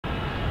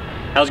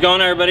How's it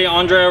going, everybody?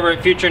 Andre over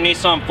at Future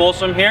Nissan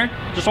Folsom here.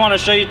 Just want to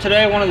show you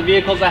today one of the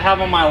vehicles I have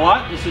on my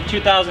lot. This is a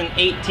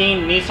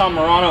 2018 Nissan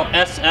Murano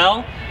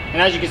SL.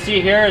 And as you can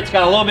see here, it's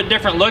got a little bit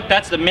different look.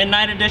 That's the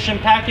Midnight Edition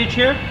package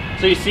here.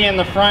 So you see in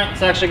the front,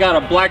 it's actually got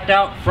a blacked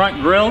out front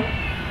grille.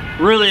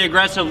 Really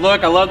aggressive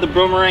look. I love the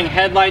boomerang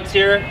headlights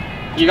here.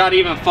 You got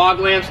even fog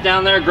lamps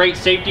down there. Great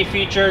safety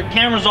feature.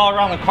 Cameras all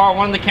around the car.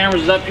 One of the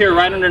cameras is up here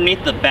right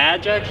underneath the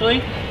badge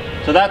actually.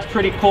 So that's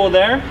pretty cool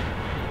there.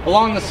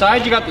 Along the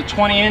side, you got the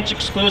 20-inch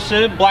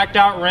exclusive blacked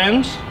out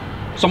rims.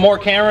 Some more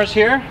cameras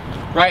here.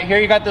 Right here,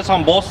 you got this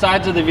on both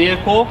sides of the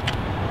vehicle.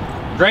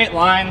 Great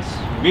lines,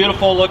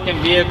 beautiful looking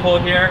vehicle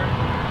here.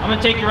 I'm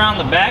gonna take you around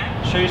the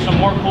back, show you some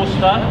more cool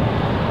stuff.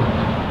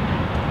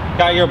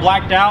 Got your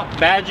blacked out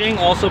badging,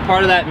 also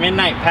part of that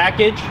midnight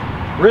package.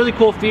 Really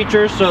cool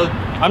features. So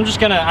I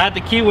have the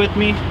key with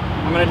me.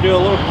 I'm gonna do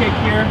a little kick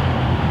here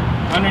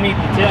underneath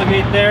the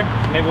tailgate there.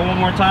 Maybe one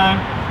more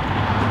time.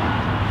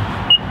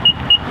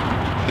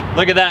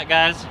 Look at that,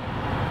 guys.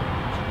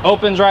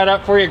 Opens right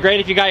up for you.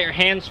 Great if you got your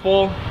hands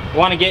full,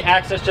 want to get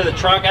access to the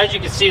trunk. As you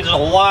can see, there's a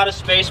lot of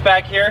space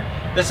back here.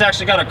 This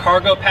actually got a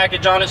cargo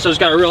package on it, so it's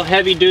got a real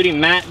heavy duty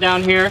mat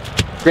down here.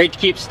 Great to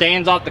keep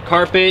stains off the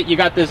carpet. You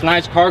got this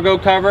nice cargo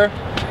cover.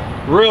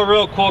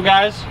 Real cool,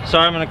 guys.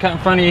 Sorry, I'm gonna cut in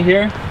front of you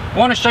here. I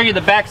want to show you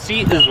the back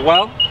seat as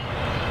well.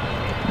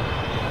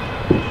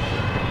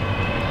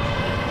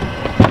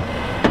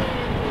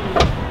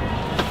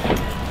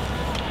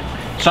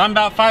 So I'm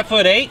about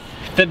 5'8".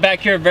 Fit back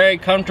here very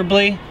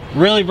comfortably.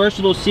 Really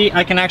versatile seat.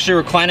 I can actually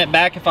recline it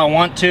back if I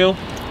want to.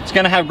 It's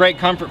gonna have great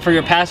comfort for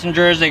your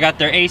passengers. They got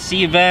their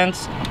AC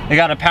vents. They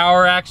got a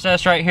power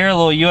access right here, a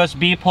little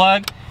USB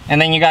plug,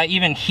 and then you got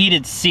even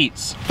heated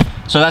seats.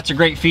 So that's a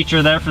great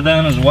feature there for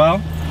them as well.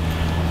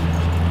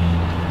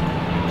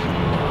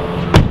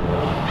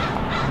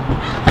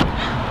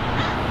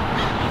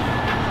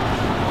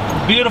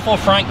 Beautiful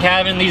front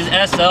cabin. These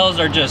SLs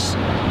are just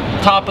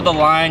top of the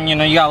line. You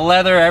know, you got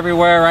leather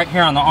everywhere right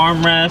here on the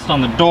armrest,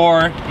 on the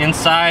door,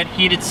 inside.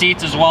 Heated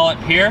seats as well up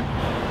here.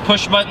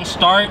 Push button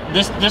start.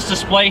 This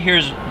display here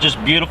is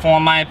just beautiful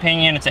in my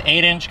opinion. It's an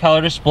 8-inch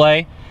color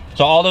display.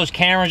 So all those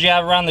cameras you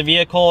have around the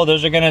vehicle,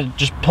 those are gonna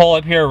just pull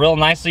up here real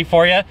nicely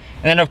for you. And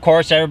then of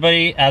course,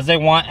 everybody, as they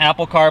want,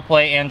 Apple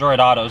CarPlay, Android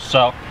Auto.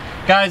 So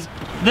guys,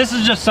 this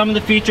is just some of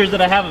the features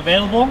that I have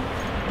available.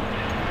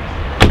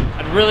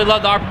 I'd really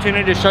love the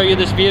opportunity to show you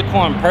this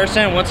vehicle in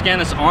person. Once again,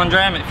 it's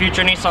Andre. I'm at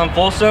Future Nissan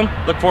Folsom.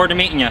 Look forward to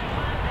meeting you.